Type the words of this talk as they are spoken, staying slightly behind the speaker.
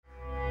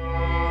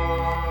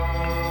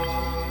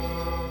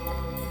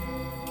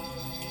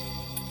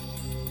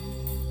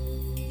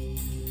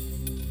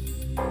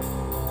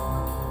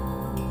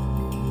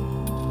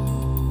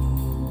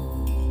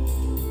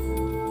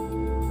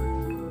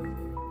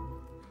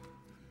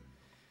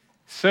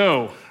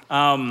So,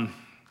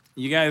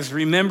 you guys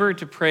remember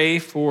to pray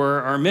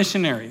for our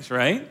missionaries,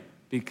 right?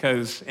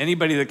 Because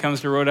anybody that comes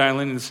to Rhode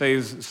Island and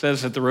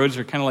says that the roads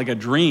are kind of like a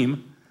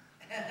dream,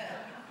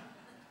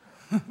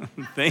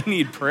 they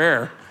need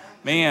prayer.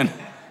 Man,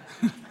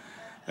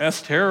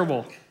 that's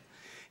terrible.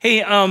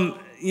 Hey,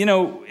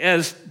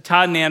 as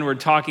Todd and Ann were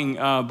talking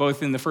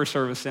both in the first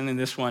service and in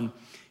this one,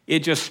 it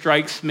just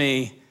strikes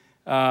me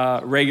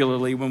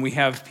regularly when we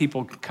have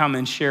people come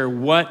and share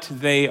what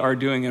they are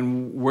doing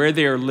and where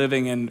they are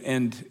living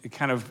and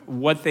kind of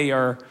what they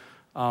are,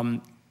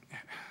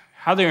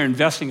 how they're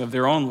investing of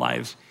their own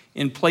lives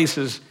in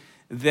places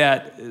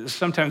that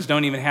sometimes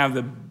don't even have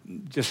the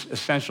just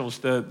essentials,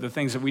 the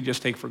things that we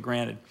just take for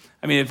granted.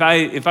 I mean, if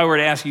I were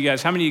to ask you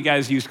guys, how many of you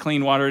guys used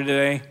clean water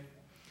today?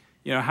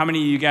 You know, how many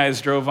of you guys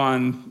drove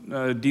on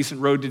a decent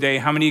road today?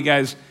 How many of you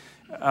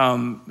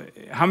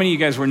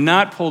guys were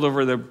not pulled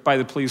over by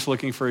the police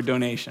looking for a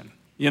donation?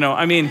 You know,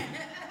 I mean,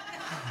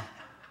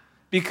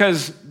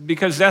 because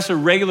that's a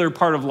regular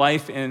part of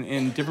life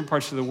in different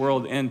parts of the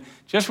world, and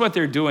just what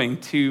they're doing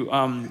to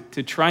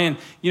try and,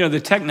 the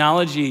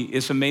technology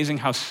is amazing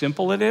how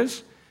simple it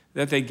is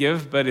that they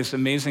give, but it's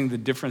amazing the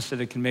difference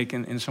that it can make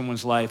in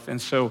someone's life. And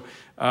so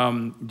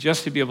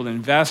just to be able to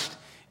invest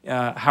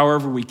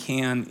however we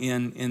can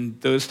in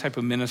those type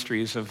of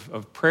ministries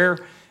of prayer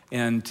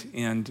and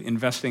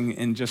investing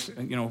in just,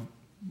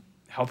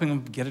 helping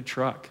them get a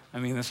truck. I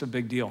mean, that's a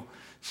big deal.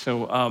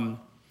 So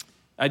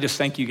I just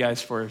thank you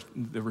guys for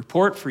the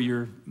report, for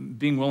your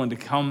being willing to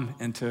come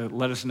and to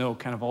let us know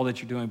kind of all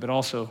that you're doing, but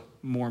also,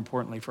 more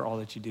importantly, for all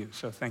that you do.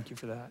 So thank you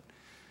for that.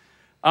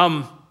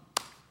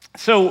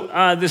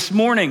 So this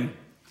morning,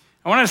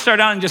 I want to start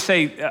out and just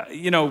say,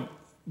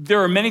 there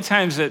are many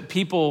times that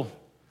people,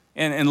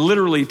 and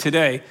literally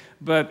today,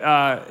 but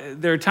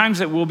there are times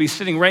that we'll be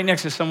sitting right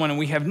next to someone and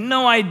we have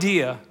no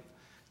idea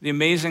the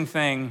amazing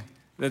thing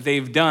that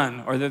they've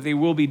done or that they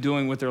will be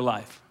doing with their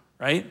life,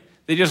 right?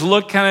 They just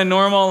look kind of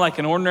normal, like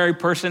an ordinary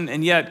person,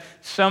 and yet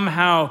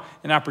somehow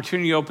an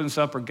opportunity opens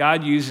up or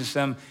God uses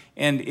them,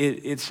 and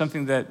it's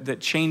something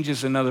that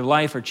changes another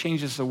life or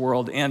changes the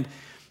world. And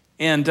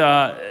in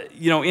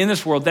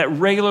this world, that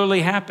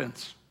regularly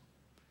happens.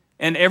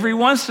 And every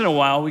once in a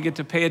while, we get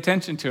to pay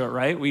attention to it,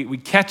 right? We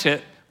catch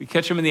it. We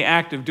catch them in the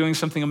act of doing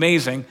something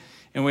amazing,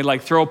 and we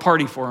throw a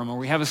party for them, or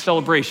we have a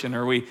celebration,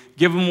 or we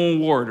give them an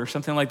award or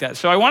something like that.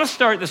 So I want to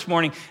start this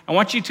morning. I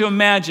want you to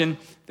imagine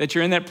that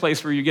you're in that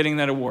place where you're getting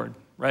that award,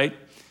 right?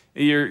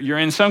 You're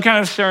in some kind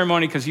of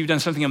ceremony because you've done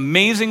something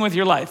amazing with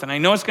your life, and I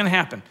know it's going to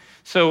happen.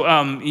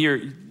 So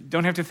you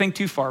don't have to think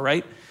too far,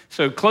 right?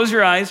 So close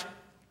your eyes,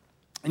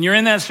 and you're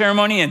in that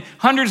ceremony, and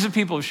hundreds of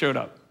people have showed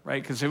up,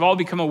 right? Because they've all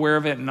become aware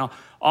of it, and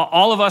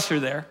all of us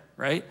are there,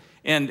 right?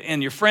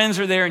 And your friends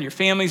are there and your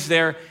family's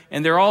there,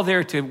 and they're all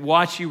there to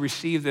watch you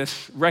receive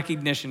this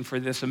recognition for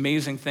this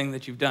amazing thing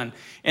that you've done.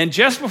 And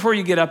just before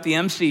you get up, the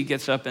MC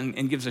gets up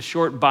and gives a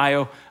short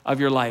bio of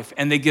your life,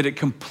 and they get it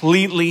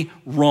completely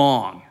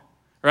wrong,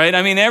 right?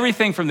 I mean,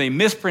 everything from they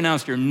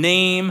mispronounced your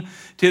name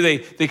to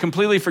they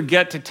completely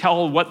forget to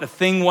tell what the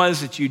thing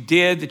was that you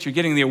did, that you're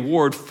getting the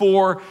award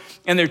for,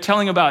 and they're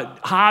telling about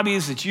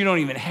hobbies that you don't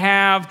even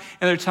have,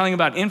 and they're telling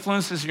about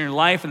influences in your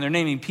life, and they're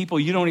naming people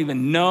you don't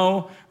even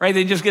know, right?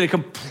 They just get it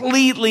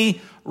completely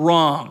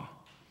wrong.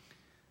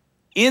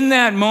 In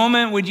that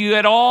moment, would you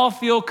at all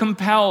feel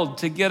compelled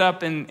to get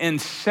up and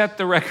set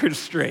the record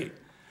straight?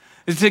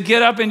 To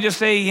get up and just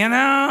say,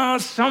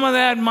 some of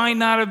that might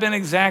not have been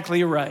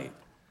exactly right.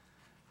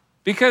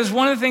 Because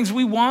one of the things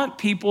we want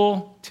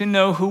people to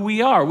know who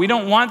we are. We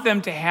don't want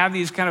them to have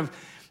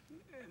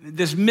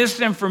this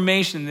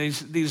misinformation,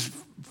 these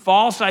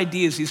false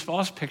ideas, these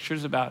false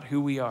pictures about who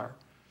we are.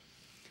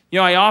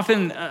 I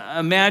often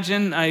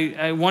imagine,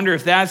 I wonder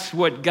if that's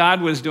what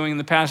God was doing in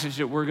the passage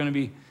that we're going to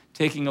be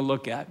taking a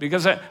look at.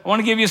 Because I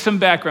want to give you some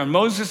background.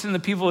 Moses and the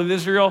people of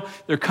Israel,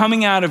 they're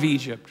coming out of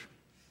Egypt.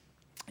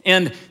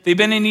 And they've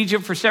been in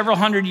Egypt for several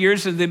hundred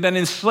years, and they've been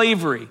in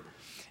slavery.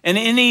 And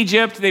in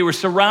Egypt, they were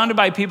surrounded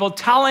by people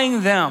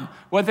telling them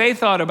what they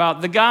thought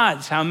about the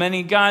gods, how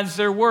many gods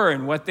there were,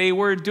 and what they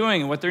were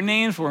doing, and what their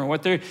names were, and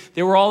what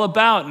they were all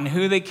about, and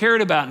who they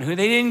cared about, and who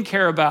they didn't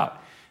care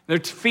about. They're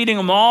feeding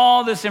them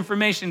all this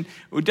information.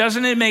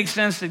 Doesn't it make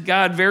sense that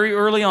God, very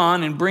early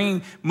on, in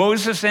bringing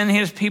Moses and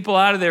his people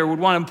out of there, would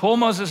want to pull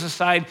Moses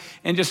aside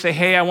and just say,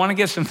 hey, I want to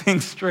get some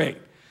things straight.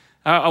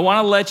 I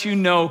want to let you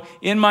know,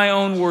 in my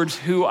own words,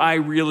 who I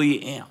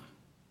really am.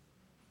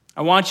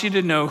 I want you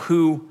to know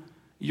who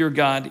your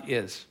God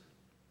is.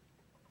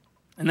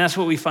 And that's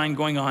what we find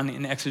going on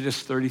in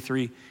Exodus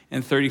 33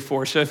 and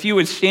 34. So if you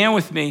would stand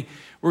with me,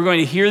 we're going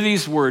to hear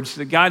these words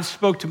that God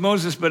spoke to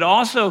Moses, but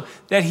also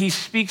that he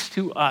speaks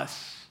to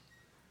us.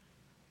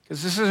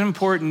 Because this is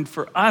important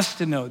for us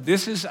to know.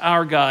 This is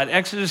our God.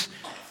 Exodus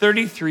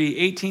 33,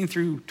 18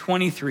 through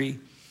 23,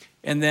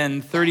 and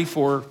then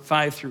 34,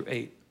 5 through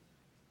 8.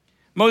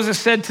 Moses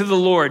said to the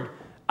Lord,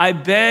 I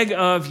beg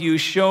of you,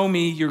 show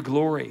me your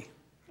glory.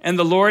 And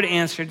the Lord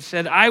answered,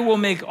 said, I will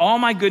make all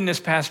my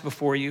goodness pass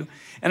before you,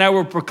 and I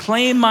will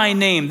proclaim my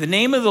name, the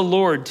name of the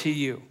Lord, to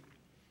you.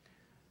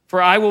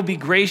 For I will be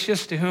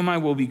gracious to whom I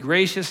will be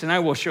gracious, and I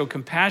will show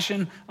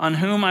compassion on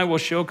whom I will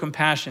show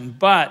compassion.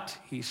 But,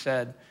 he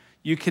said,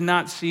 you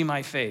cannot see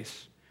my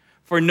face,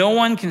 for no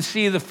one can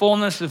see the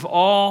fullness of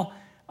all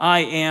I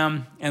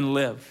am and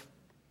live.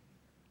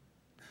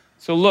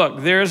 So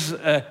look, there's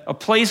a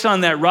place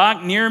on that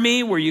rock near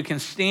me where you can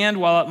stand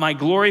while my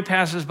glory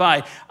passes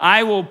by.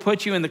 I will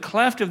put you in the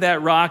cleft of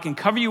that rock and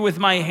cover you with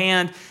my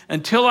hand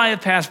until I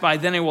have passed by.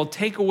 Then I will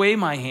take away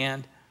my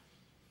hand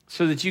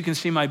so that you can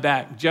see my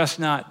back, just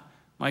not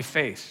my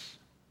face.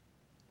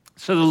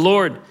 So the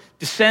Lord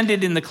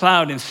descended in the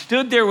cloud and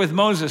stood there with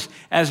Moses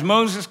as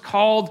Moses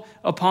called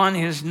upon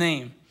his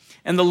name.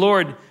 And the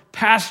Lord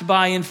passed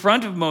by in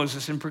front of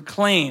Moses and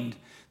proclaimed,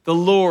 the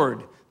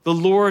Lord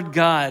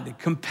God,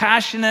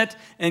 compassionate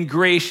and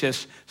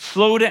gracious,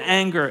 slow to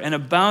anger and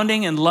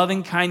abounding in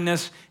loving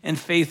kindness and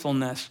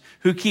faithfulness,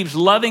 who keeps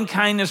loving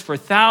kindness for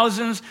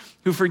thousands,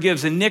 who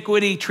forgives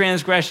iniquity,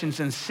 transgressions,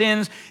 and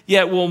sins,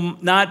 yet will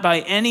not by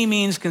any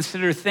means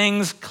consider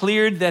things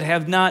cleared that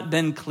have not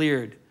been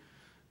cleared,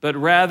 but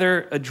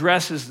rather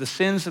addresses the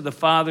sins of the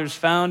fathers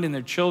found in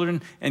their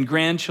children and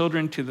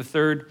grandchildren to the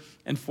third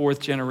and fourth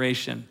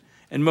generation.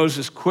 And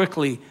Moses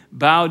quickly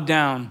bowed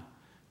down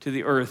to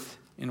the earth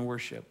in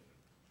worship.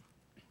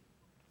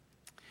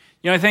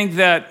 I think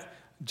that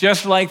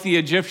just like the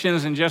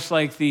Egyptians and just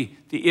like the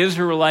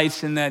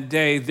Israelites in that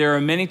day, there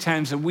are many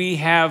times that we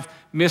have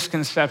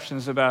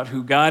misconceptions about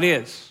who God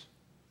is.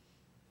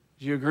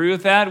 Do you agree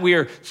with that? We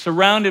are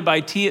surrounded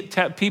by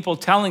people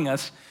telling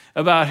us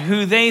about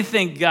who they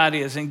think God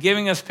is and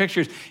giving us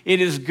pictures.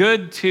 It is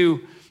good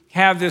to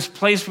have this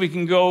place we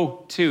can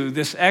go to,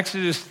 this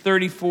Exodus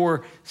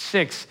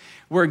 34:6,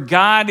 where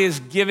God is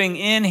giving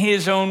in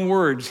his own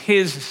words,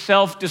 his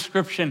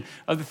self-description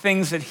of the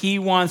things that he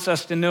wants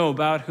us to know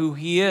about who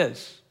he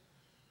is.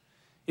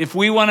 If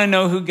we want to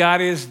know who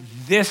God is,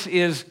 this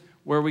is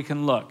where we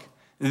can look.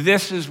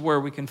 This is where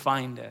we can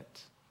find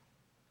it.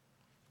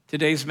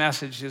 Today's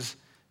message is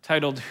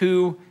titled,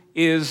 Who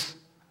is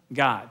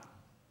God?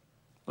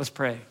 Let's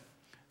pray.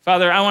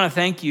 Father, I want to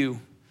thank you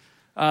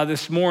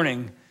this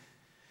morning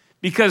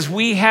because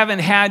we haven't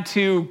had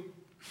to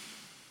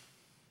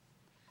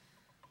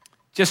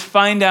just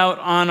find out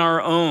on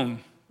our own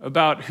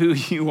about who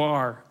you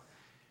are.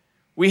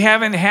 We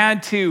haven't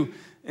had to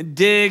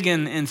dig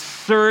and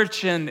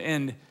search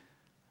and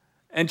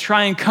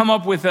try and come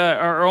up with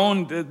our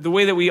own, the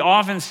way that we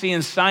often see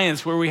in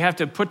science, where we have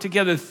to put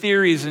together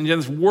theories and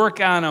just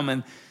work on them.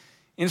 And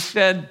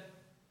instead,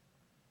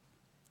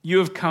 you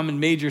have come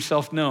and made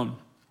yourself known.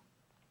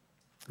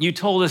 You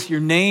told us your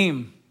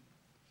name.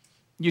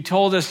 You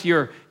told us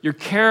your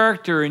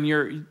character and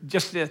your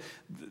just the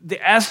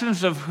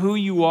essence of who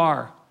you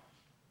are.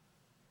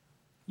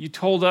 You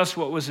told us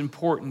what was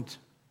important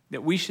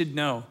that we should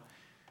know.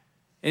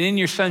 And in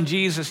your son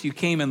Jesus, you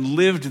came and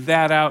lived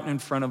that out in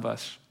front of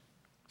us,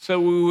 so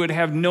we would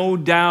have no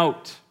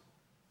doubt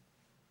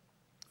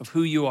of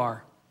who you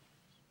are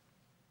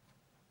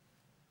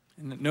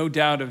and no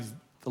doubt of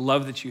the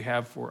love that you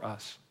have for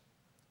us.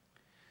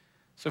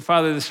 So,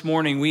 Father, this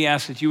morning we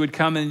ask that you would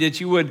come and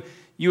that you would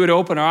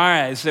open our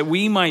eyes, that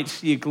we might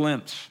see a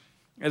glimpse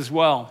as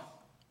well.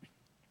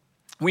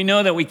 We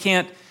know that we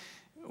can't,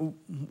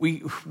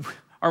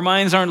 our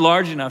minds aren't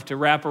large enough to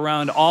wrap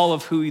around all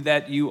of who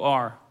that you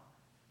are.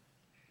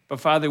 But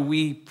Father,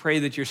 we pray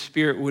that your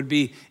Spirit would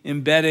be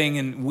embedding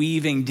and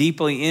weaving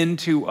deeply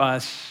into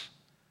us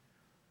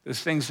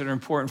those things that are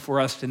important for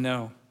us to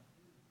know,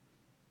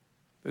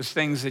 those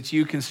things that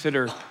you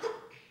consider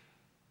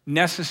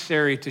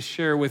necessary to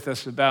share with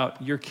us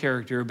about your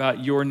character,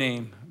 about your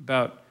name,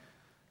 about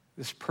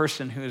this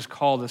person who has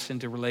called us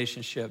into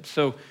relationship.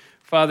 So,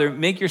 Father,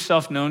 make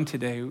yourself known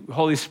today.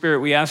 Holy Spirit,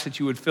 we ask that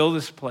you would fill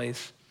this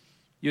place.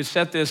 You would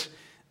set this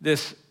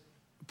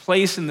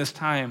place in this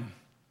time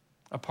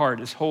apart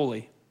as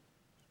holy,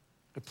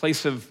 a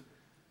place of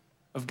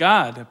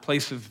God, a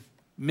place of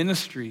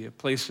ministry, a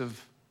place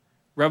of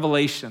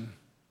revelation.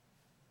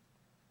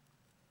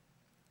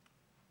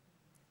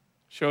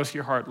 Show us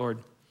your heart, Lord,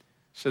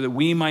 so that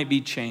we might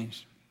be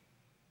changed,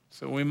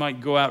 so we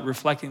might go out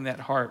reflecting that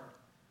heart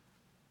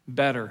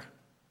better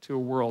to a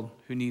world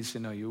who needs to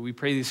know you. We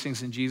pray these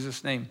things in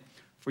Jesus' name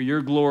for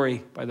your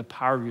glory by the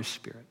power of your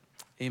Spirit.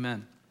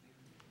 Amen.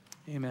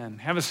 Amen.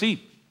 Have a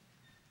seat.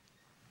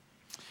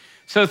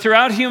 So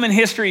throughout human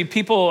history,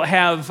 people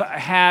have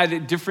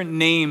had different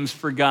names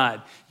for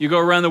God. You go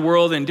around the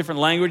world in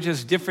different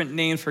languages, different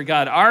names for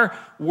God. Our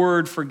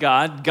word for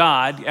God,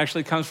 God,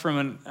 actually comes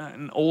from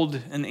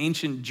an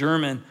ancient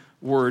German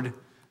word,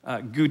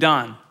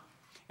 Gudan.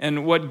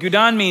 And what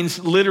Gudan means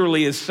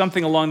literally is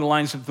something along the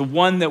lines of the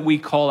one that we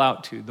call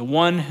out to, the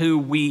one who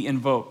we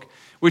invoke,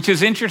 which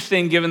is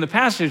interesting given the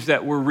passage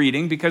that we're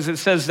reading, because it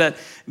says that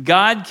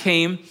God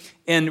came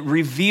and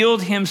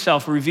revealed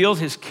himself, revealed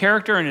his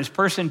character and his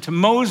person to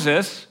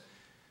Moses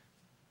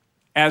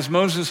as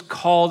Moses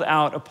called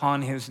out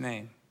upon his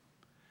name.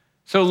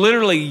 So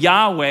literally,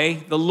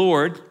 Yahweh, the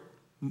Lord,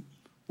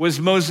 was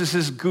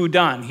Moses'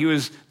 Gudan. He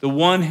was the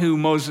one who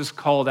Moses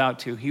called out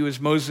to. He was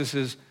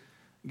Moses'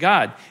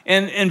 God.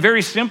 And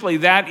very simply,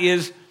 that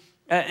is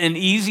an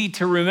easy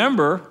to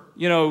remember,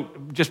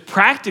 just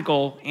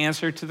practical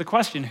answer to the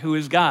question, who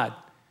is God?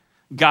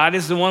 God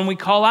is the one we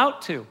call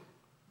out to.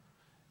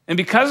 And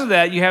because of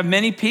that, you have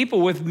many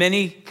people with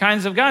many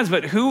kinds of gods.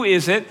 But who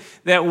is it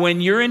that when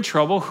you're in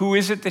trouble, who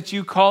is it that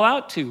you call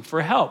out to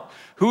for help?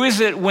 Who is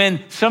it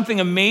when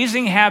something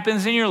amazing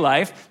happens in your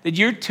life that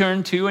you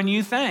turn to and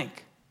you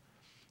thank?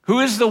 Who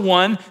is the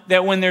one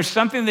that when there's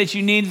something that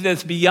you need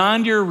that's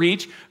beyond your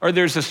reach, or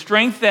there's a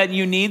strength that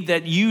you need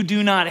that you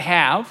do not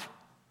have,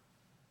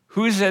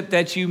 who is it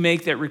that you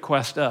make that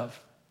request of?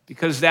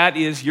 Because that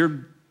is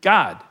your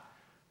God.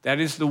 That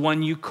is the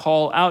one you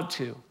call out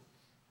to.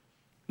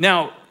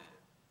 Now,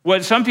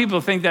 what some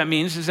people think that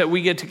means is that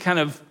we get to kind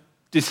of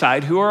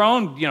decide who our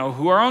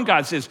own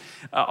gods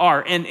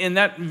are. And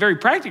that very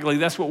practically,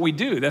 that's what we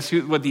do. That's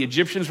what the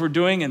Egyptians were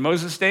doing in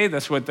Moses' day.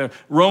 That's what the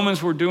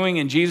Romans were doing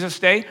in Jesus'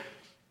 day.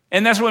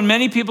 And that's what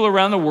many people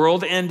around the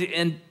world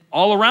and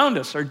all around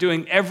us are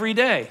doing every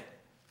day.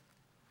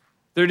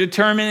 They're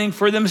determining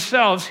for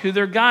themselves who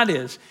their God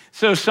is.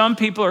 So some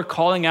people are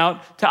calling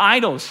out to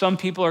idols. Some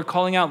people are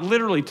calling out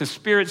literally to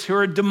spirits who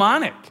are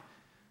demonic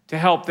to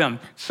help them.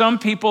 Some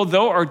people,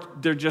 though,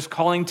 they're just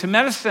calling to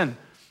medicine,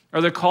 or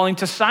they're calling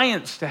to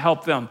science to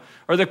help them,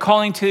 or they're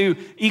calling to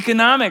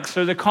economics,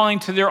 or they're calling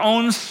to their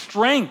own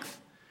strength,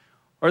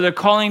 or they're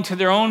calling to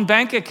their own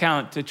bank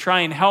account to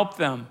try and help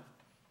them,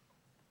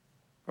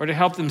 or to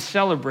help them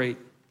celebrate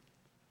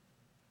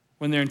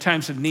when they're in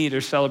times of need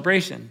or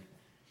celebration.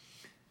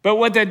 But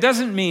what that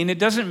doesn't mean, it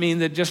doesn't mean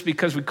that just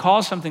because we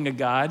call something a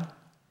God,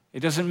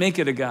 it doesn't make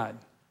it a God.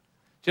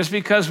 Just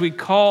because we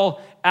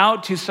call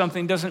out to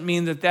something doesn't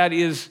mean that that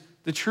is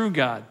the true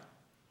God.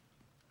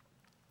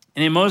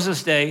 And in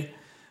Moses' day,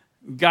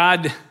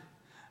 God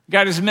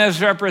is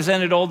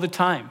misrepresented all the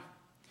time.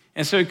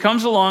 And so he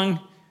comes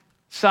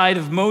alongside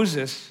of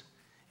Moses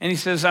and he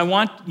says, I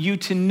want you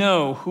to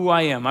know who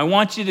I am. I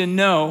want you to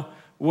know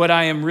what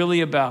I am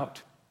really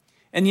about.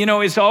 And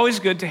it's always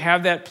good to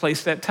have that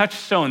place, that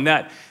touchstone,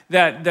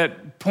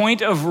 that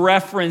point of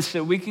reference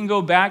that we can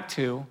go back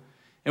to,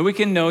 and we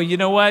can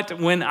know, what?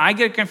 When I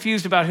get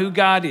confused about who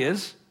God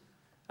is,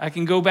 I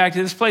can go back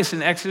to this place.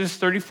 And Exodus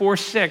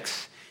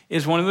 34:6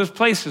 is one of those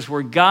places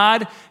where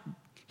God,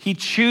 he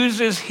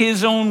chooses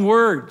his own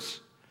words.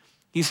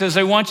 He says,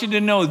 I want you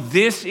to know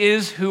this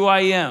is who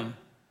I am.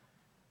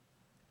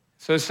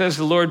 So it says,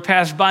 the Lord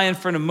passed by in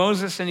front of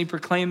Moses and he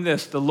proclaimed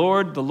this, the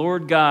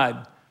Lord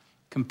God,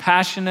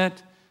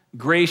 compassionate,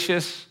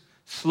 gracious,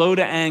 slow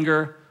to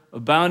anger,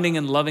 abounding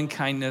in loving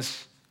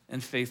kindness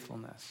and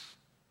faithfulness.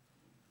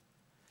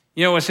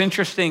 What's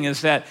interesting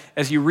is that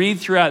as you read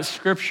throughout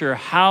Scripture,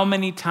 how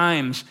many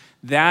times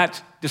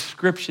that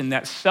description,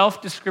 that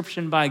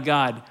self-description by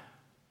God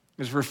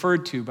is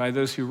referred to by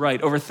those who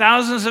write over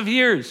thousands of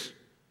years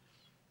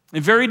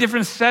in very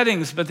different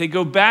settings, but they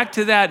go back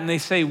to that and they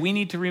say, we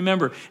need to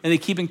remember. And they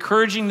keep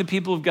encouraging the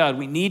people of God,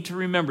 we need to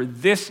remember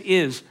this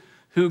is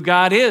who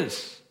God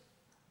is.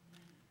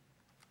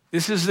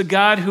 This is the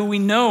God who we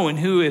know and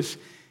who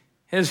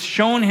has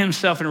shown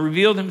himself and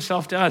revealed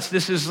himself to us.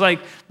 This is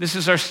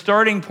our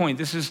starting point.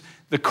 This is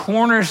the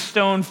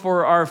cornerstone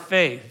for our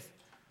faith.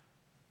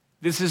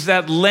 This is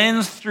that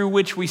lens through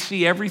which we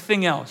see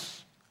everything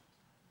else.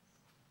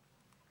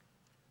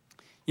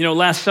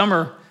 Last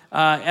summer,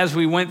 as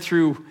we went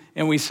through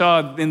and we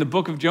saw in the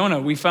book of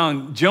Jonah, we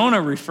found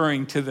Jonah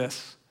referring to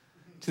this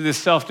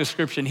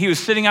self-description. He was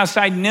sitting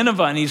outside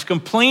Nineveh and he's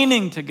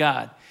complaining to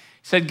God.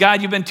 He said,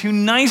 God, you've been too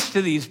nice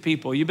to these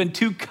people. You've been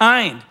too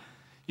kind.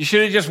 You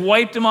should have just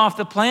wiped them off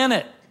the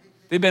planet.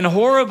 They've been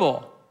horrible.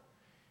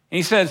 And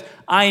he says,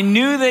 I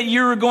knew that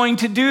you were going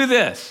to do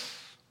this.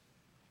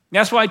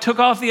 That's why I took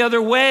off the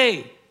other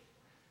way.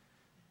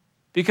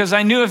 Because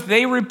I knew if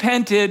they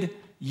repented,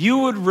 you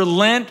would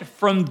relent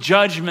from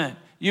judgment.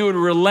 You would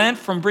relent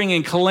from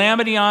bringing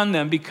calamity on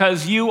them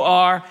because you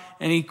are,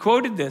 and he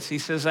quoted this, he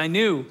says, I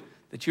knew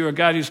that you are a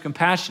God who's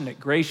compassionate,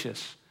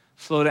 gracious,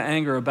 slow to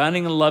anger,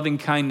 abounding in loving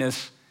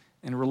kindness,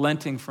 and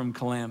relenting from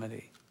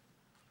calamity.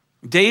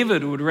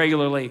 David would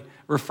regularly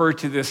refer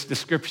to this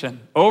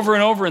description over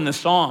and over in the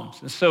Psalms.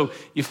 And so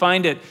you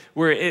find it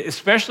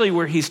especially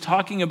where he's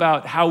talking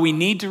about how we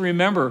need to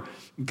remember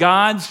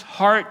God's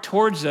heart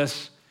towards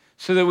us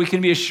so that we can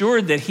be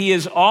assured that he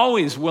is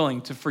always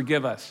willing to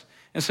forgive us.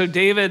 And so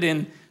David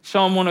in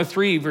Psalm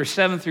 103, verse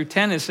 7 through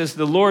 10, it says,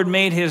 the Lord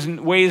made his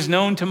ways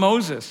known to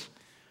Moses,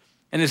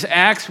 and his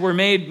acts were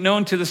made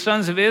known to the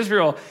sons of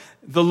Israel.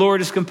 The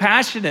Lord is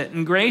compassionate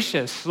and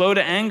gracious, slow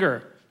to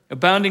anger,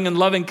 abounding in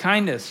loving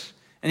kindness,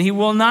 and he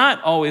will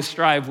not always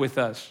strive with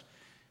us.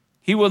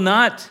 He will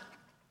not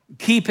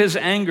keep his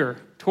anger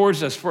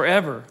towards us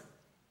forever.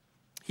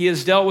 He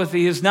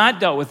has not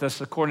dealt with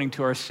us according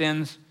to our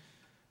sins,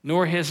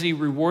 nor has he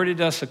rewarded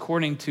us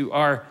according to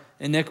our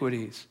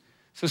iniquities.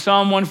 So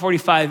Psalm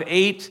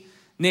 145:8,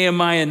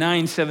 Nehemiah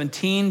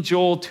 9:17,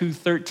 Joel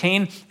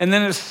 2:13, and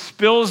then it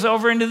spills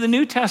over into the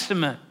New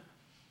Testament.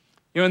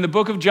 In the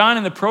book of John,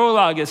 in the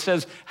prologue, it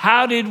says,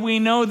 how did we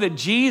know that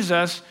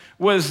Jesus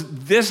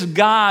was this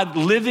God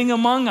living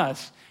among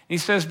us? He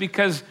says,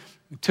 because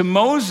to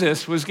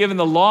Moses was given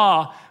the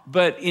law,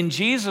 but in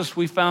Jesus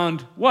we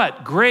found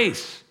what?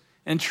 Grace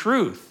and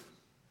truth.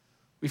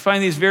 We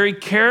find these very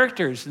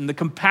characters and the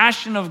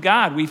compassion of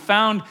God. We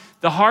found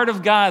the heart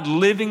of God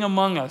living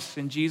among us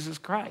in Jesus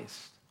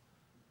Christ.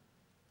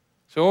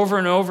 So over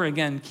and over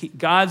again,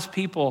 God's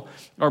people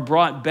are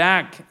brought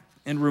back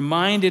and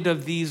reminded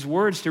of these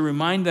words to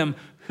remind them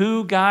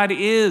who God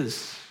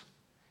is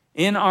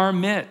in our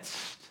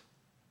midst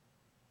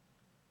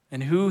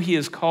and who he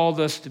has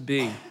called us to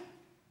be.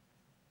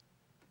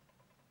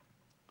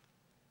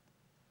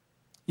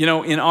 You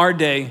know, in our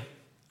day,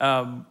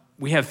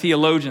 we have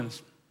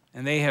theologians,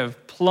 and they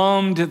have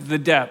plumbed the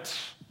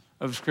depths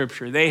of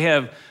Scripture. They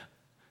have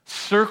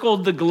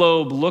circled the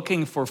globe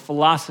looking for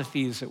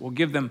philosophies that will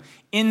give them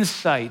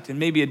insight and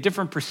maybe a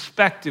different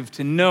perspective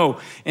to know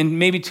and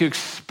maybe to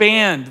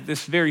expand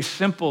this very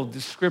simple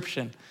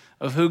description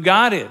of who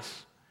God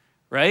is,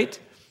 right?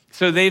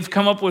 So they've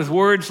come up with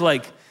words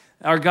like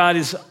our God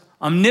is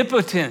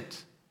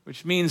omnipotent,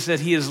 which means that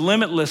he is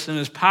limitless in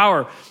his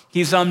power.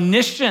 He's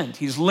omniscient.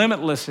 He's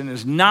limitless in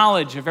his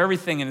knowledge of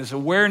everything and his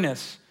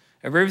awareness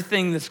of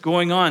everything that's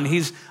going on.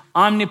 He's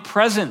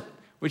omnipresent,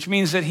 which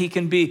means that he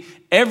can be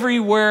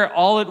everywhere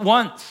all at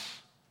once.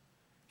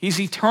 He's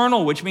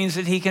eternal, which means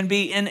that he can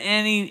be in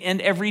any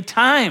and every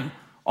time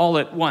all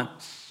at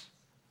once.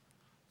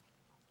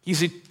 He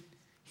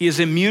is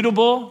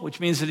immutable, which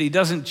means that he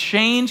doesn't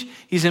change.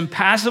 He's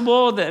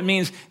impassible. That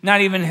means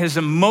not even his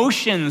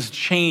emotions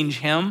change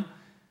him.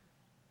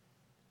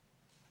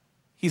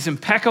 He's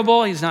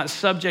impeccable. He's not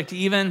subject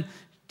even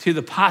to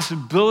the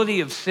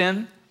possibility of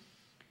sin.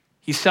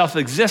 He's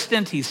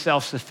self-existent. He's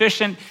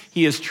self-sufficient.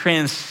 He is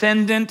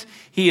transcendent.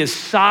 He is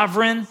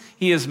sovereign.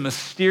 He is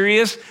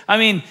mysterious. I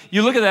mean,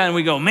 you look at that and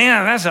we go,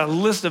 man,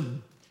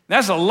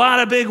 that's a lot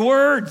of big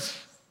words,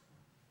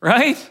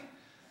 right?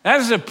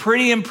 That is a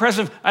pretty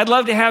impressive. I'd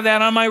love to have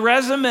that on my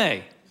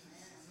resume.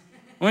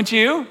 Wouldn't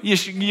you?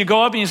 You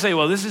go up and you say,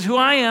 well, this is who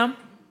I am.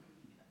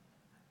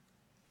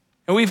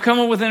 And we've come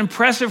up with an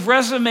impressive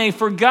resume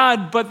for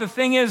God, but the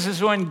thing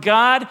is when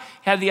God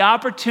had the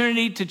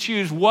opportunity to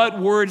choose what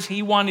words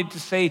he wanted to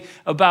say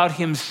about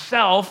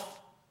himself,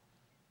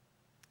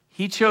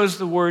 he chose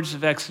the words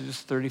of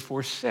Exodus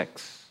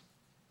 34:6.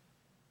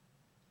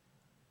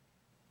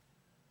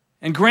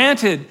 And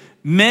granted,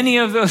 many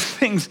of those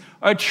things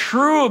are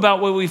true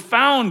about what we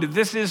found.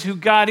 This is who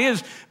God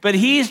is. But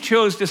he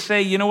chose to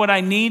say, you know what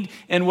I need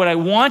and what I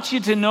want you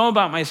to know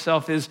about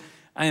myself is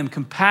I am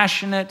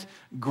compassionate,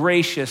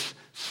 gracious,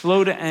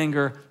 slow to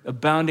anger,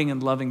 abounding in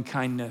loving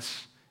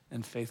kindness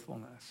and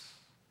faithfulness.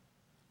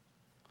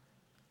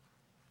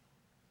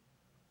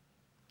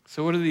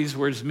 So what do these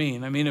words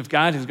mean? I mean, if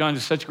God has gone to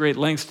such great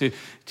lengths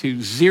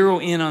to zero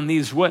in on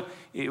these,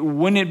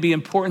 wouldn't it be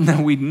important that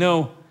we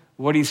know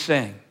what he's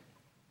saying?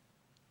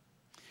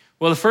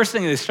 Well, the first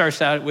thing that he starts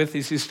out with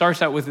is he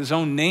starts out with his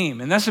own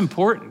name, and that's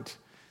important.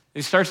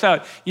 He starts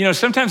out,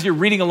 sometimes you're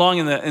reading along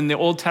in the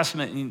Old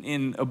Testament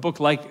in a book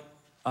like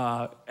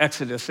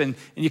Exodus, and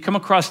you come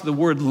across the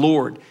word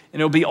Lord,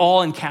 and it'll be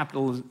all in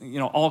capital,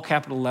 all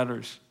capital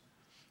letters.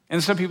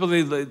 And some people,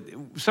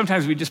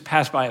 sometimes we just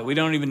pass by it. We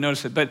don't even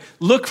notice it, but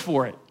look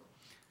for it.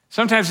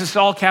 Sometimes it's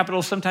all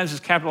capital, sometimes it's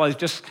capitalized,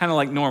 just kind of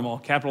like normal,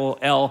 capital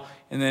L,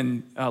 and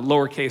then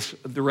lowercase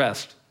the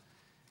rest.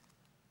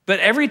 But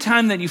every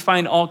time that you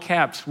find all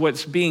caps,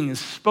 what's being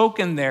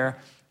spoken there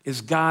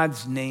is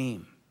God's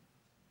name.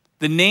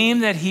 The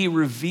name that he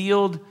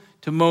revealed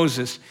to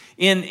Moses.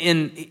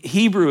 In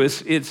Hebrew,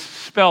 it's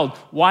spelled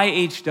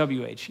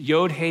YHWH,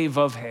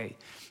 Yod-Heh-Vav-Heh.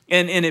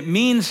 And it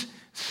means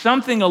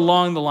something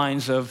along the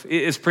lines of,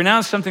 it's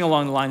pronounced something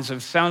along the lines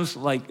of, sounds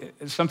like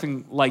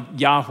something like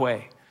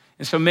Yahweh.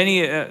 And so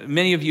many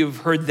of you have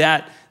heard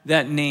that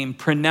name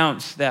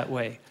pronounced that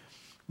way.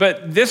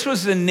 But this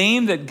was the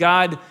name that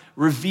God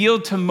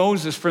revealed to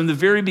Moses from the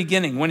very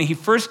beginning. When he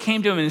first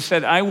came to him and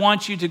said, I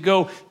want you to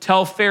go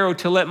tell Pharaoh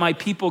to let my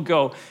people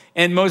go.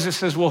 And Moses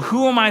says, well,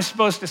 who am I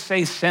supposed to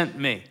say sent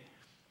me?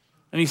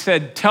 And he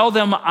said, tell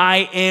them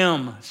I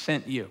am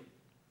sent you.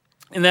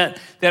 And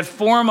that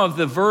form of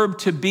the verb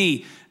to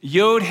be,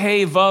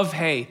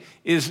 Yod-Heh-Vav-Heh,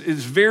 is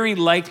very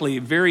likely,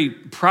 very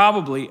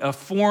probably a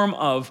form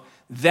of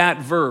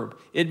that verb.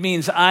 It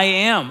means I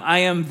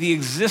am the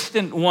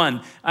existent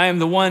one. I am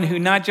the one who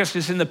not just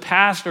is in the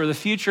past or the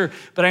future,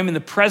 but I'm in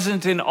the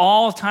present in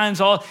all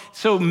times.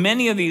 So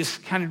many of these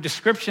kind of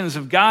descriptions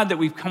of God that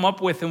we've come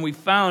up with and we've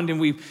found and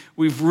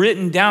we've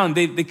written down,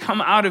 they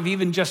come out of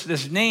even just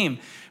this name.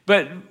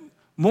 But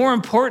more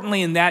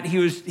importantly in that, he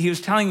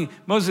was telling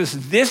Moses,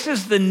 this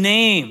is the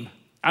name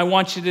I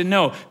want you to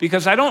know,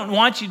 because I don't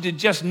want you to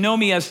just know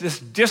me as this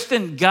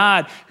distant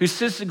God who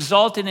sits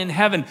exalted in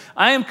heaven.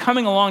 I am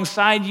coming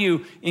alongside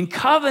you in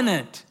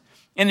covenant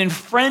and in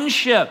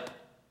friendship.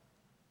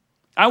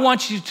 I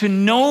want you to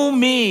know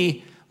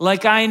me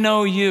like I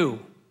know you.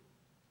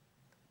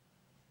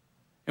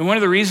 And one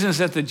of the reasons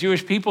that the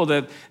Jewish people,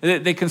 that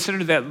they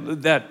considered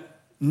that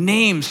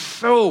name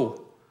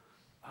so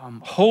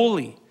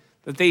holy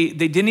that they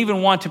didn't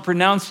even want to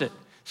pronounce it.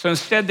 So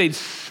instead they'd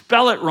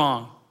spell it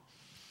wrong.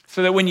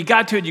 So that when you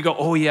got to it, you go,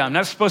 oh yeah, I'm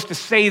not supposed to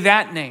say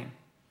that name.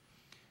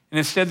 And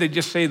instead they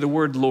just say the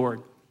word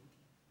Lord.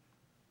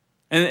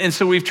 And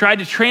so we've tried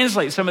to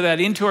translate some of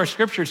that into our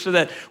scripture so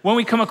that when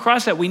we come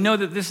across that, we know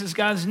that this is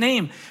God's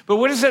name. But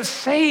what does that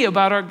say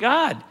about our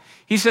God?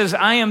 He says,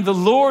 I am the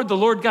Lord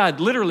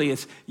God. Literally,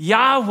 it's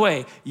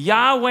Yahweh.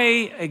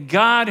 Yahweh, a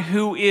God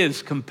who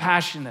is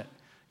compassionate,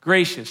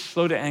 gracious,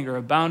 slow to anger,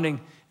 abounding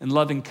in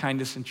loving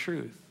kindness and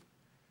truth.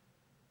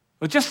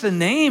 Well, just the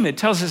name, it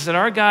tells us that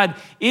our God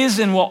is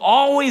and will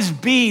always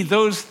be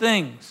those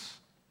things.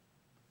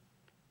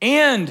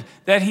 And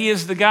that he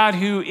is the God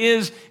who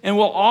is and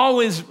will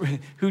always,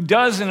 who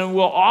does and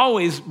will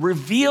always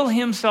reveal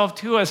himself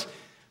to us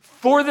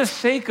for the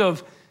sake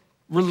of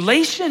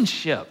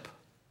relationship.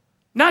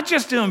 Not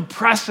just to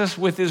impress us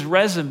with his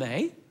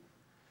resume,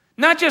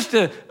 not just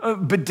to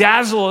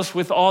bedazzle us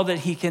with all that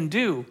he can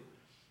do,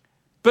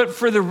 but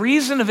for the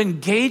reason of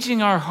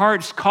engaging our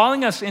hearts,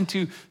 calling us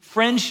into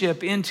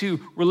friendship, into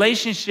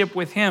relationship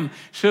with him.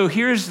 So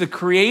here's the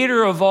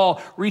creator of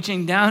all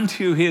reaching down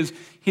to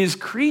his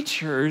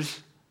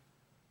creatures,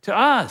 to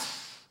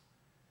us,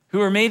 who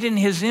are made in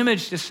his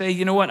image, to say,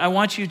 you know what, I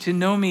want you to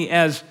know me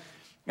as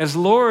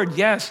Lord,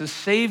 yes, as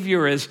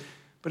Savior,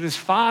 but as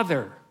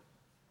Father,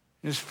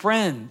 as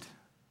friend,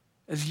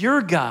 as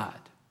your God,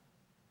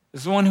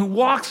 as the one who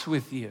walks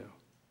with you,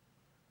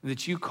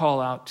 that you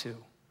call out to,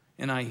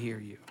 and I hear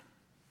you.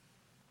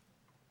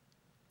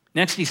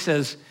 Next he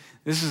says,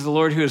 this is the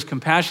Lord who is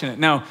compassionate.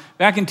 Now,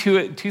 back in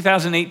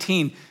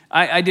 2018,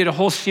 I did a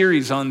whole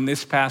series on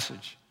this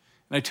passage.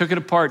 And I took it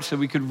apart so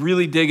we could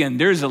really dig in.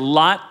 There's a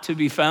lot to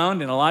be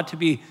found and a lot to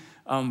be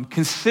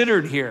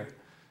considered here.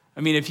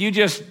 I mean, if you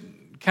just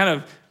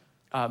kind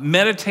of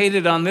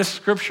meditated on this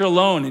scripture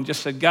alone and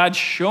just said, God,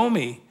 show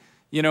me,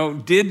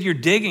 did your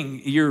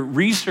digging, your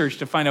research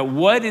to find out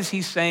what is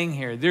he saying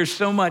here. There's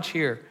so much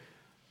here.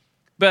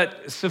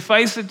 But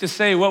suffice it to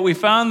say, what we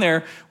found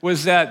there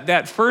was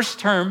that first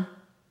term,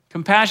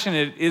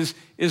 compassionate, is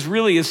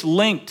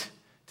linked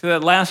to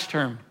that last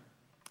term,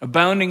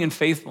 abounding in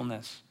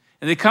faithfulness.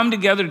 And they come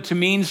together to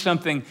mean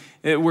something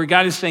where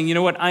God is saying, you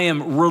know what, I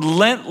am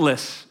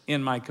relentless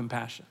in my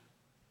compassion.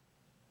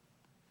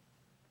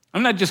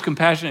 I'm not just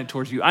compassionate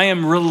towards you, I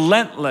am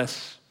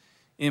relentless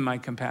in my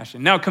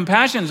compassion. Now,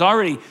 compassion is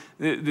already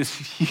this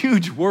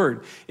huge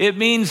word. It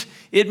means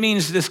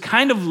this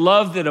kind of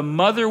love that a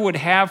mother would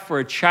have for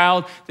a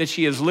child that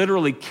she has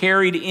literally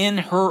carried in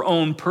her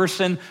own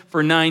person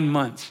for 9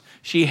 months.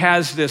 She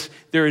has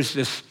there is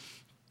this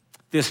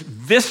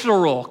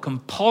visceral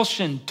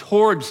compulsion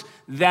towards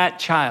that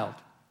child.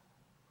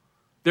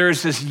 There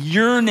is this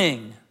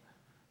yearning,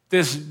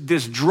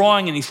 this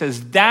drawing, and he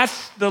says,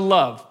 that's the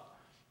love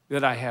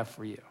that I have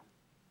for you.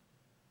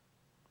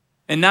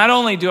 And not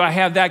only do I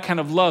have that kind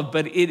of love,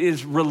 but it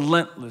is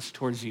relentless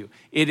towards you.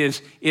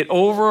 It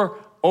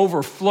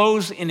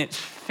overflows in its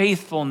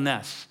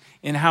faithfulness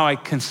in how I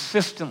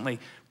consistently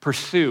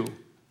pursue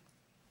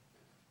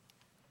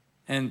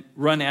and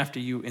run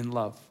after you in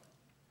love.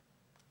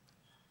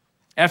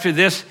 After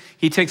this,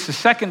 he takes the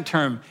second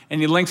term and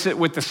he links it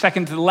with the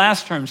second to the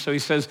last term. So he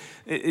says,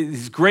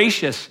 he's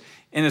gracious,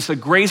 and it's a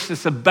grace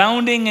that's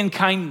abounding in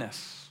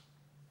kindness.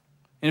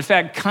 In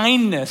fact,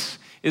 kindness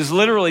is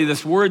literally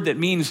this word that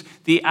means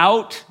the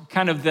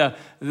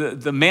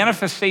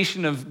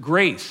manifestation of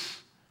grace.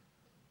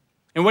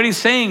 And what he's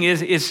saying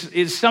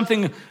is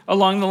something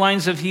along the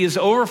lines of he is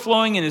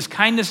overflowing in his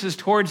kindnesses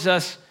towards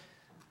us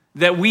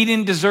that we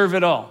didn't deserve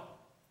at all,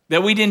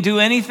 that we didn't do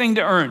anything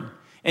to earn.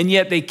 And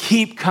yet they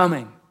keep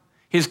coming.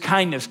 His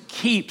kindness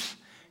keeps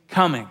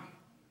coming.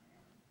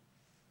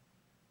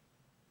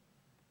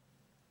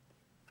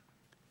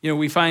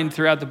 We find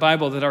throughout the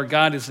Bible that our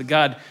God is the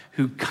God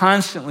who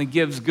constantly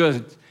gives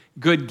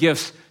good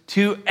gifts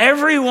to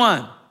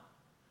everyone,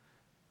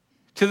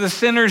 to the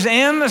sinners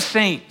and the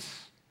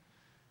saints.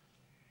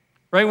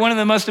 Right? One of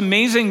the most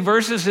amazing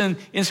verses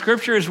in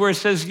Scripture is where it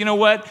says, you know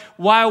what?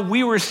 While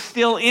we were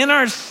still in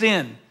our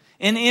sin,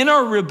 and in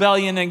our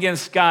rebellion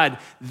against God,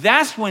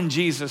 that's when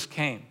Jesus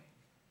came.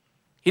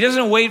 He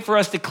doesn't wait for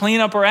us to clean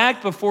up our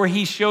act before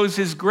he shows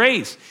his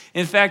grace.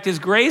 In fact, his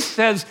grace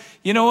says,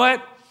 you know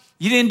what?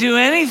 You didn't do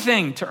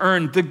anything to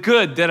earn the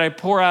good that I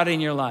pour out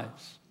in your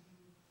lives.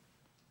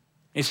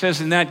 He says,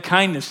 in that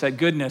kindness, that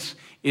goodness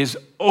is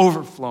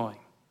overflowing,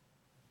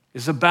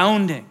 is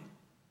abounding.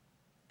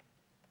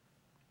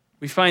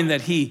 We find that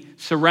he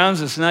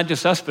surrounds us, not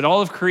just us, but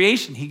all of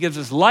creation. He gives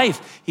us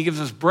life. He gives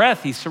us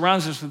breath. He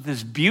surrounds us with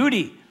his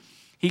beauty.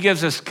 He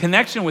gives us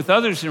connection with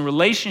others in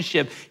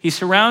relationship. He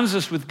surrounds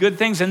us with good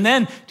things. And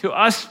then to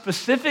us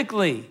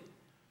specifically,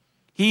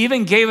 he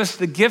even gave us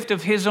the gift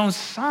of his own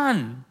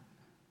son.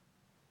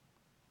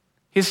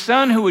 His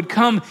son who would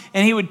come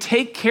and he would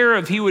take care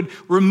of, he would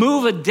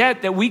remove a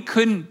debt that we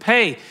couldn't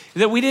pay,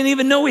 that we didn't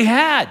even know we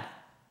had.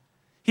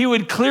 He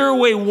would clear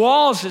away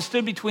walls that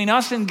stood between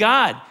us and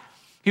God.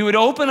 He would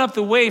open up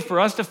the way for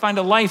us to find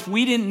a life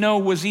we didn't know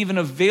was even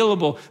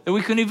available, that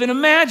we couldn't even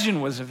imagine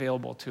was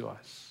available to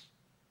us.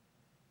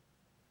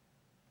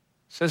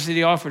 It says that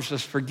he offers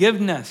us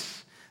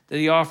forgiveness, that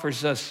he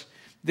offers us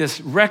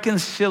this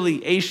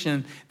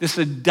reconciliation, this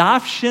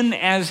adoption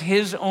as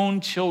his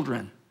own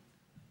children.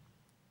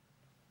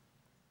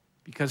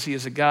 Because he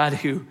is a God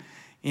who,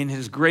 in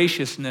his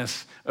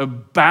graciousness,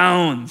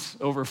 abounds,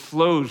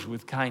 overflows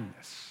with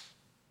kindness.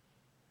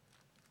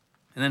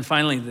 And then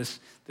finally, this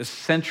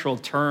central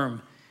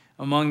term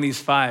among these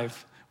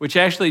five, which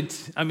actually,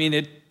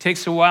 it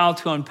takes a while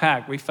to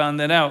unpack. We found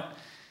that out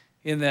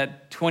in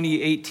that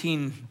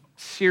 2018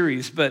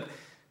 series, but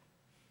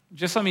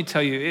just let me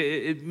tell you,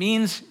 it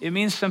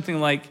means something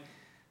like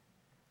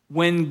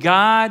when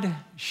God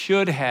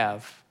should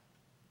have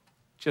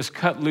just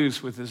cut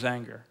loose with his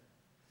anger,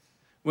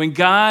 when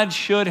God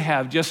should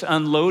have just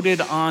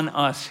unloaded on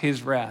us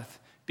his wrath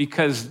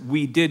because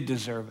we did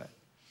deserve it,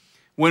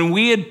 when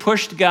we had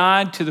pushed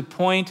God to the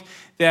point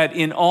that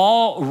in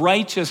all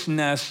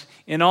righteousness,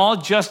 in all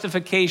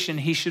justification,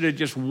 he should have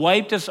just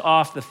wiped us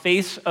off the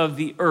face of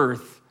the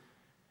earth,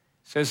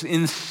 it says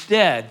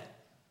instead,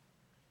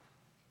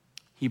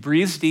 he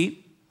breathes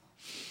deep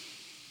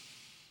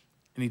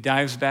and he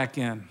dives back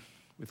in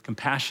with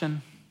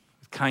compassion,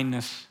 with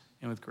kindness,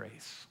 and with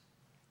grace.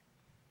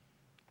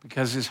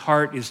 Because his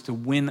heart is to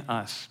win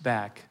us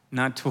back,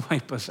 not to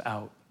wipe us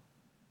out.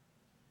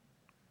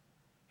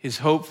 His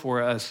hope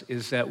for us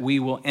is that we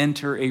will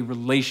enter a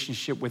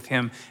relationship with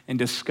him and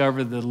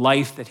discover the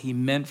life that he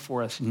meant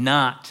for us,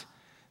 not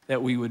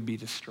that we would be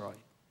destroyed.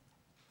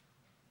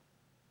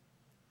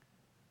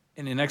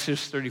 And in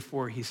Exodus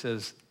 34, he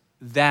says,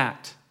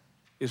 that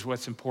is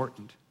what's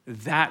important.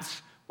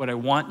 That's what I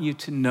want you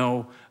to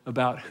know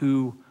about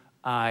who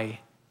I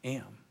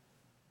am.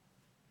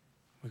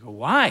 We go,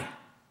 why?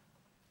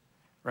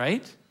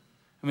 Right?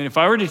 If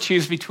I were to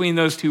choose between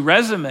those two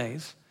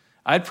resumes,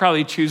 I'd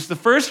probably choose the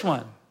first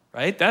one,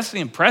 right? That's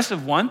the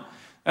impressive one.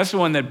 That's the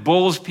one that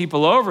bowls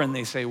people over and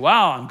they say,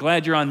 wow, I'm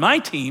glad you're on my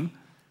team,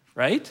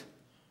 right?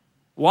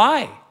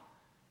 Why?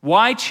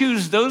 Why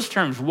choose those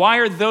terms? Why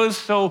are those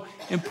so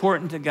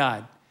important to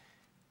God?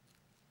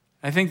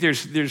 I think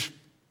there's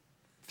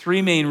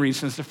three main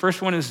reasons. The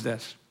first one is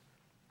this.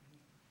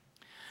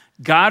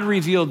 God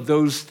revealed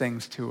those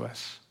things to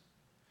us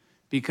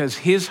because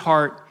his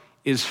heart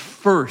is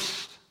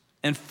first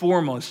and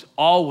foremost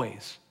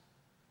always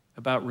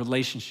about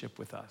relationship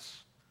with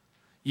us.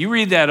 You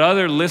read that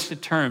other list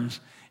of terms,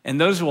 and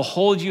those will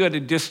hold you at a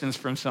distance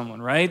from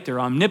someone, right? They're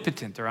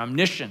omnipotent, they're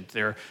omniscient,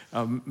 they're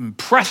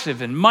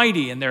impressive and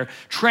mighty, and they're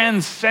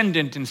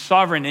transcendent and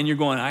sovereign, and you're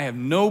going, I have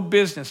no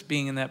business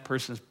being in that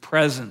person's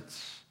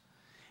presence.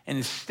 And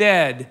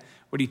instead,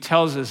 what he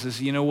tells us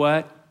is, you know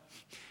what?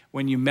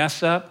 When you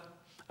mess up,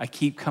 I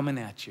keep coming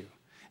at you.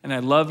 And I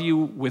love you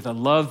with a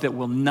love that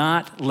will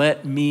not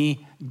let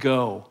me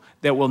go,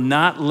 that will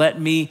not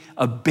let me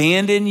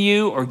abandon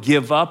you or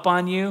give up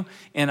on you.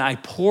 And I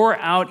pour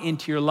out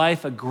into your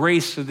life a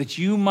grace so that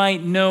you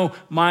might know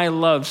my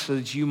love, so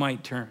that you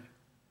might turn.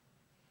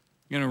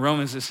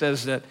 Romans, it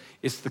says that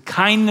it's the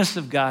kindness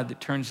of God that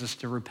turns us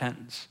to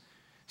repentance.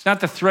 It's not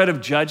the threat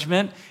of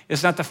judgment.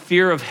 It's not the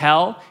fear of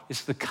hell.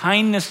 It's the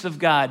kindness of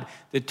God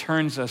that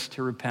turns us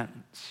to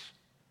repentance.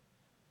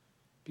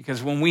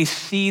 Because when we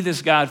see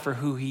this God for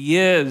who he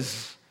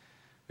is,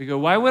 we go,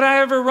 why would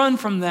I ever run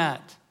from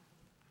that?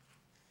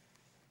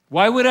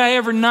 Why would I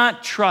ever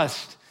not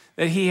trust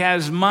that he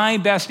has my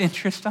best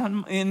interest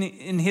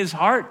in his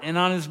heart and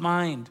on his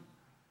mind?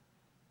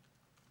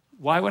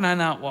 Why would I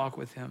not walk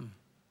with him?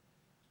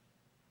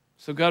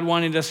 So God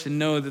wanted us to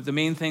know that the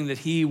main thing that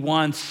he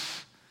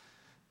wants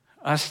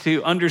us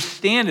to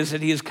understand is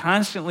that he is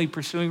constantly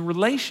pursuing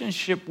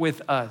relationship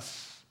with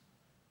us.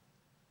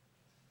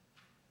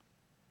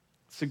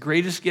 It's the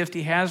greatest gift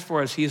he has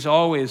for us. He is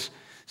always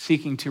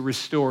seeking to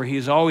restore. He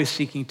is always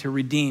seeking to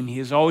redeem. He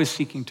is always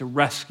seeking to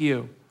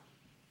rescue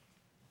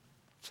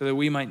so that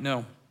we might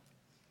know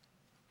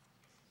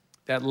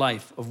that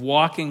life of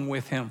walking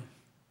with him,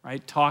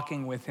 right?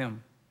 Talking with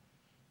him,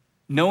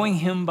 knowing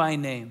him by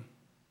name,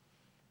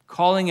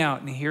 calling out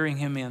and hearing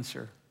him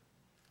answer,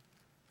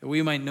 that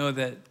we might know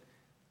that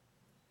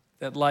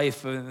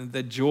life,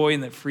 that joy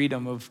and that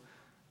freedom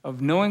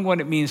of knowing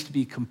what it means to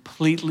be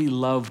completely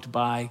loved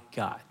by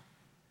God.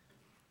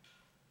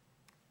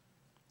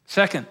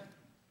 Second,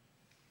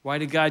 why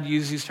did God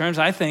use these terms?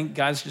 I think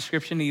God's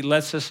description, he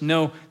lets us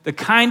know the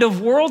kind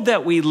of world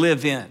that we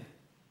live in.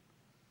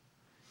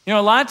 A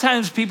lot of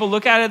times people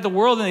look at the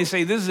world and they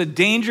say, this is a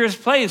dangerous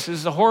place. This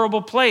is a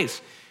horrible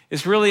place.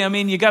 It's really,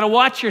 you got to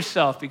watch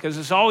yourself because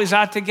it's always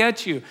out to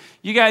get you.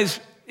 You guys,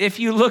 if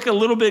you look a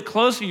little bit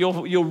closer,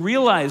 you'll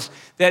realize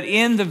that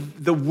in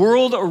the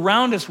world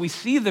around us, we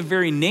see the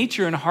very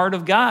nature and heart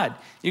of God.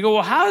 You go,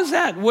 well, how is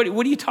that? What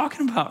are you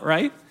talking about,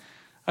 right?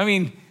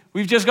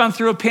 We've just gone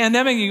through a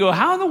pandemic. You go,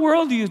 how in the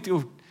world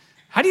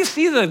how do you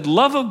see the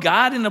love of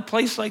God in a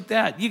place like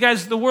that? You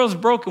guys, the world's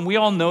broken. We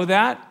all know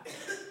that.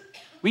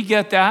 We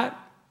get that.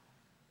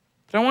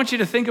 But I want you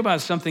to think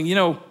about something.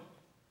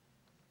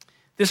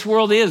 This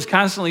world is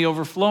constantly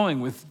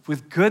overflowing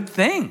with good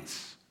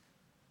things.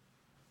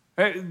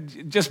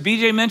 Just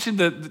BJ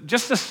mentioned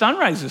just the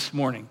sunrise this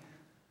morning.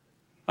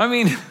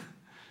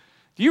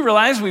 Do Do you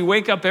realize we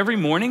wake up every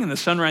morning and the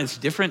sunrise is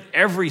different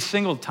every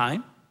single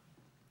time?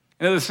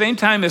 And at the same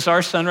time as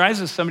our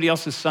sunrise is somebody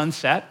else's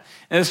sunset.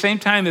 And at the same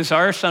time as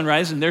our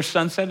sunrise and their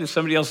sunset is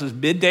somebody else's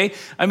midday.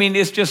 I mean,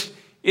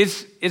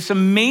 it's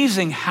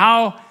amazing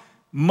how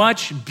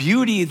much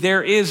beauty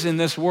there is in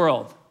this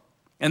world.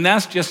 And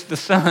that's just the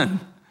sun.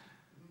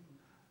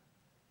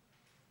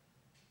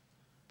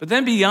 But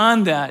then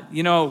beyond that,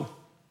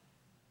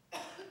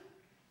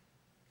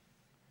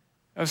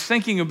 I was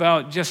thinking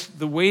about just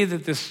the way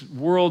that this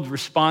world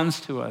responds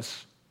to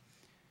us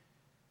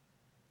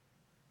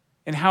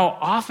and how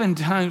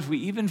oftentimes we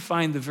even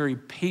find the very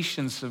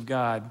patience of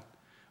God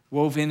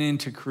woven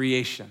into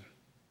creation.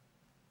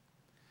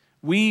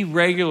 We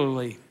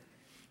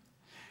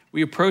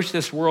approach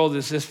this world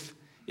as if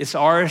it's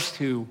ours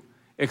to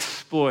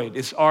exploit,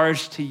 it's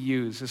ours to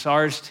use, it's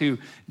ours to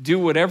do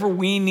whatever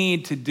we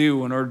need to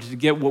do in order to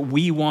get what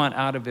we want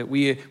out of it.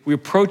 We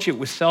approach it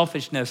with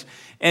selfishness.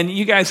 And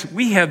you guys,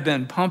 we have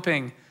been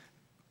pumping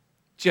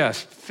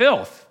just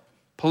filth,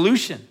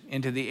 pollution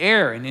into the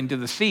air and into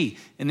the sea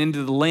and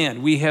into the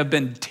land. We have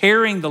been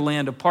tearing the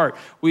land apart.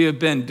 We have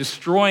been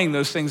destroying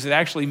those things that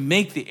actually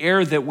make the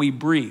air that we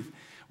breathe.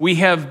 We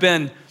have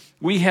been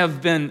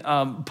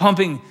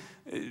pumping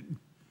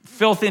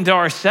filth into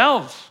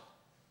ourselves.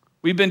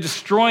 We've been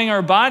destroying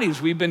our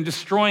bodies. We've been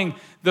destroying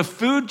the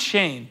food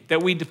chain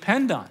that we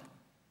depend on.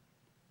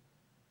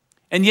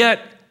 And yet,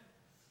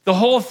 the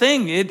whole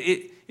thing,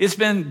 it's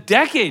been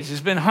decades, it's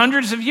been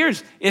hundreds of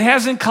years. It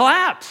hasn't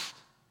collapsed.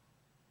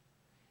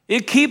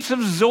 It keeps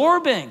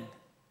absorbing.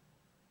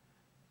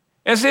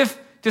 As if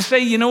to say,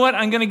 you know what,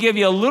 I'm going to give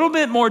you a little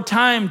bit more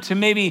time to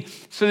maybe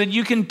so that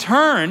you can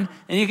turn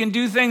and you can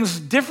do things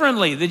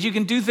differently, that you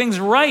can do things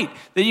right,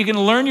 that you can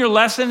learn your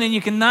lesson and you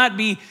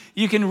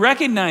can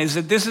recognize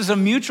that this is a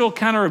mutual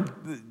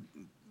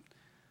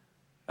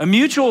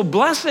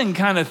blessing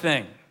kind of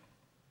thing.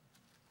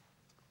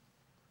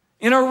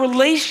 In our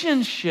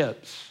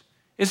relationships,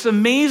 it's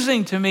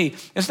amazing to me.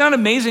 It's not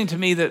amazing to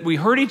me that we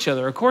hurt each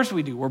other. Of course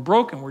we do. We're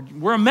broken.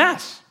 We're a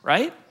mess,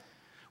 right?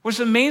 What's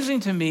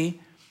amazing to me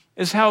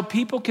is how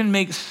people can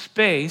make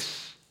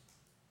space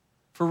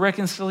for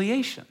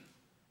reconciliation.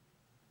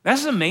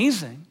 That's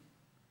amazing.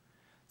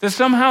 That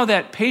somehow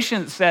that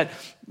patience, that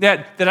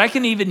I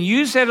can even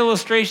use that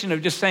illustration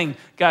of just saying,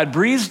 God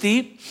breathes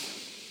deep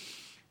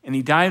and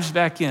he dives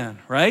back in,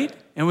 right?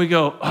 And we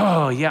go,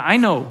 oh yeah, I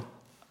know.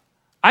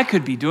 I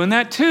could be doing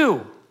that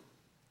too.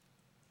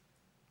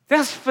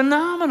 That's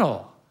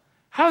phenomenal.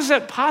 How is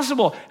that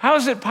possible? How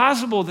is it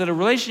possible that a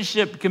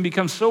relationship can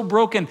become so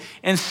broken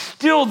and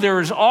still there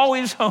is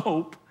always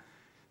hope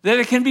that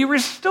it can be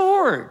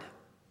restored?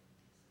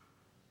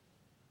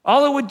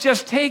 All it would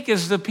just take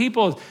is the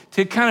people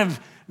to kind of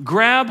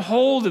grab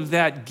hold of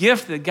that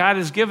gift that God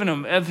has given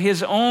them, of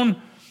his own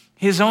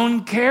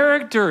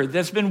character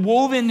that's been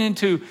woven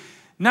into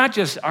not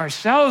just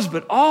ourselves,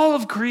 but all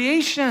of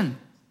creation.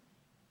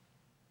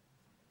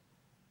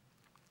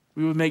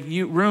 We would make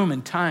room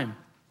and time.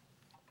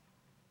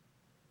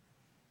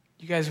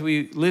 You guys,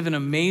 we live in an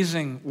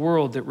amazing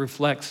world that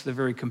reflects the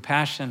very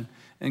compassion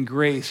and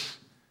grace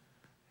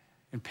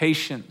and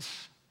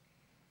patience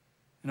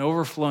and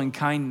overflowing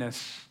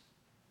kindness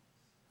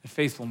and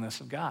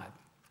faithfulness of God.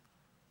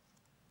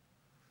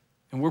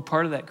 And we're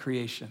part of that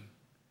creation.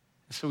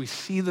 And so we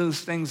see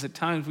those things at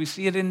times. We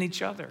see it in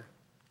each other.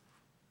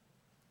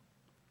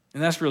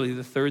 And that's really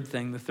the third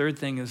thing. The third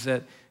thing is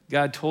that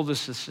God told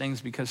us these things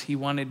because he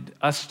wanted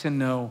us to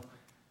know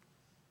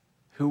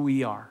who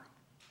we are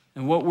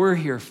and what we're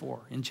here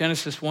for. In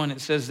Genesis 1, it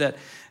says that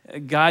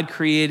God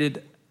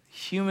created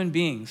human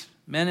beings,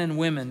 men and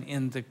women,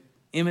 in the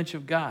image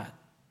of God.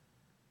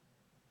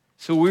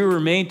 So we were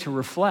made to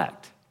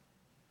reflect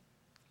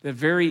the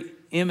very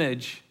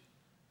image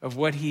of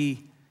what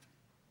he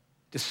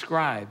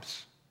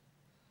describes,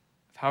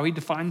 of how he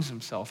defines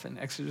himself in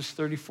Exodus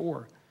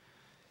 34.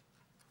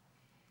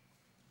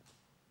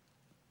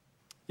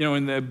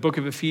 In the book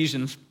of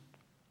Ephesians,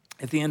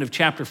 at the end of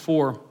chapter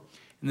 4,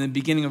 in the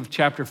beginning of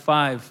chapter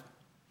 5,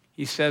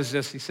 he says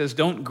this. He says,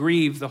 don't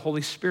grieve the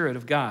Holy Spirit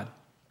of God,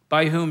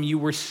 by whom you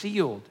were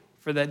sealed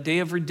for that day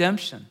of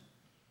redemption.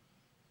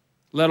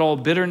 Let all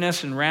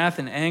bitterness and wrath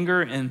and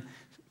anger and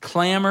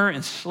clamor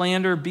and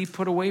slander be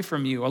put away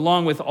from you,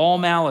 along with all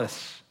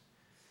malice.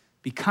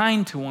 Be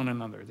kind to one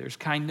another. There's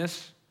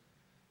kindness.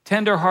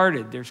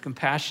 Tender-hearted. There's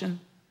compassion.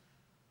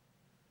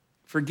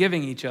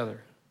 Forgiving each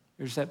other.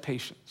 There's that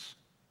patience.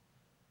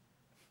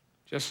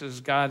 Just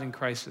as God in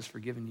Christ has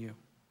forgiven you.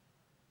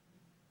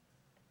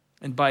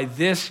 And by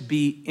this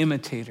be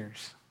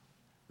imitators,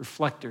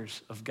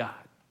 reflectors of God.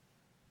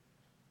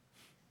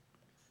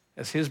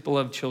 As his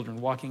beloved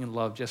children, walking in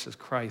love, just as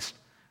Christ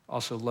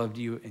also loved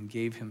you and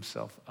gave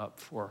himself up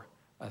for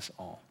us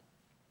all.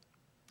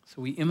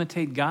 So we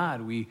imitate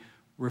God. We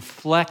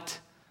reflect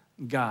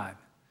God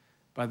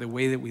by the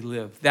way that we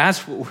live.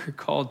 That's what we're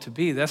called to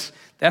be. That's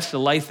the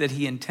life that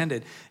he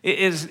intended.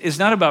 It's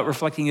not about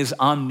reflecting his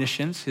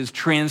omniscience, his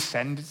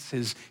transcendence,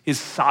 his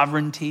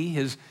sovereignty,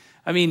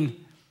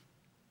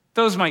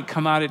 those might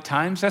come out at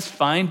times, that's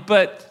fine,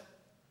 but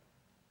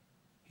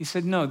He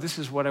said, no, this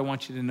is what I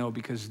want you to know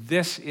because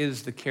this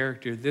is the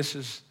character, this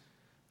is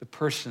the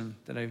person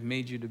that I've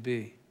made you to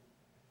be.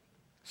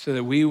 So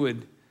that we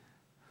would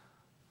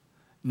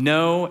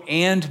know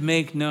and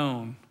make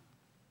known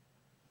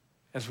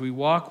as we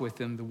walk with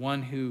him, the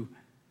one who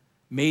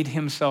made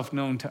himself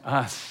known to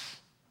us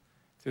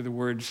through the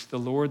words, the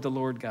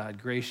Lord God,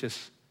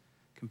 gracious,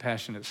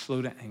 compassionate,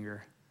 slow to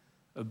anger,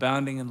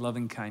 abounding in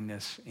loving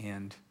kindness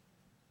and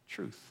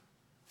truth,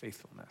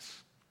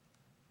 faithfulness.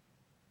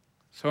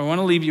 So I want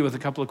to leave you with a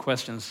couple of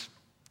questions,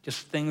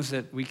 just things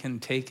that we can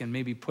take and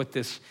maybe put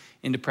this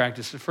into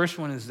practice. The first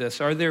one is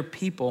this: are there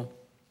people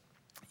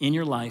in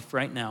your life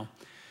right now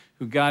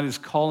who God is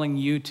calling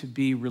you to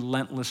be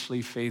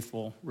relentlessly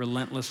faithful,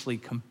 relentlessly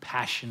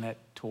compassionate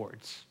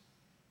towards?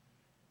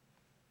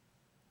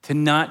 To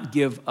not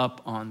give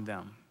up on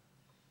them.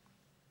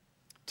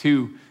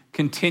 To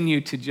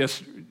continue to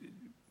just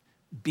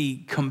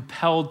be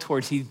compelled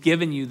towards. He's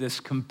given you this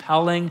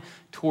compelling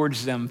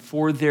towards them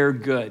for their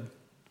good.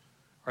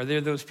 Are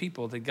there those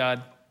people that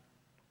God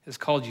has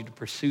called you to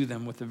pursue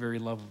them with the very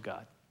love of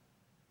God?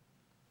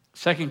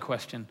 Second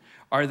question,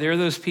 are there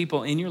those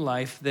people in your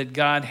life that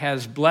God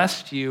has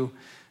blessed you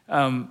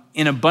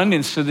in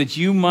abundance so that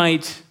you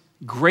might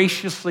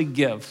graciously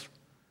give,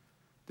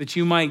 that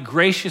you might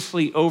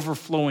graciously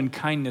overflow in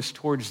kindness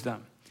towards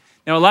them?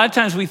 Now, a lot of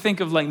times we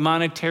think of like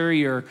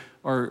monetary or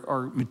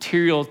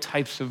material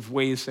types of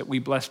ways that we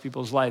bless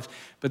people's lives,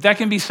 but that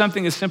can be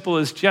something as simple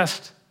as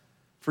just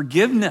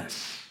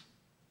forgiveness.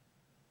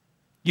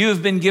 You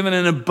have been given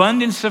an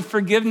abundance of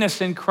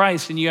forgiveness in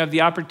Christ, and you have the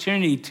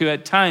opportunity to,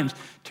 at times,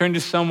 turn to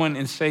someone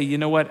and say, you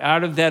know what,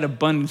 out of that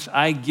abundance,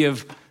 I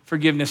give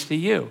forgiveness to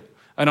you.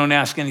 I don't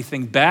ask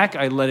anything back.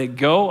 I let it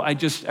go. I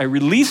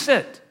release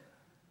it.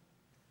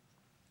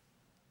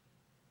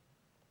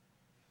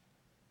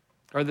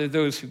 Are there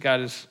those who God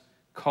has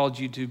called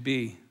you to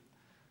be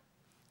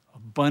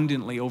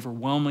abundantly,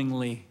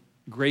 overwhelmingly,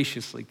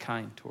 graciously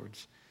kind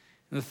towards?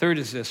 And the third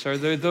is this: are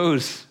there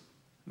those,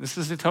 this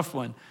is a tough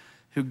one,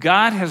 who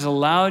God has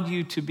allowed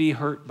you to be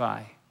hurt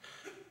by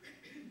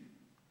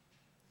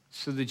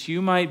so that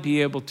you might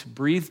be able to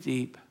breathe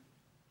deep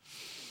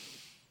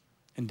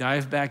and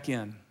dive back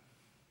in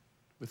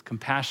with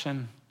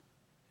compassion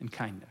and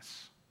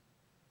kindness?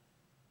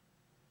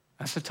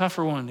 That's a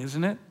tougher one,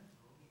 isn't it?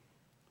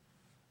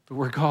 But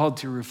we're called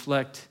to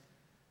reflect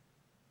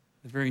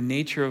the very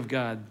nature of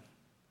God.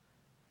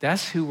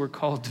 That's who we're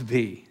called to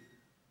be,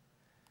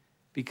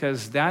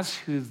 because that's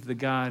who the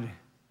God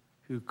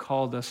who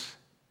called us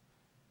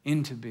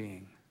into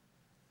being,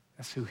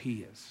 that's who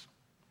he is.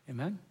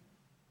 Amen?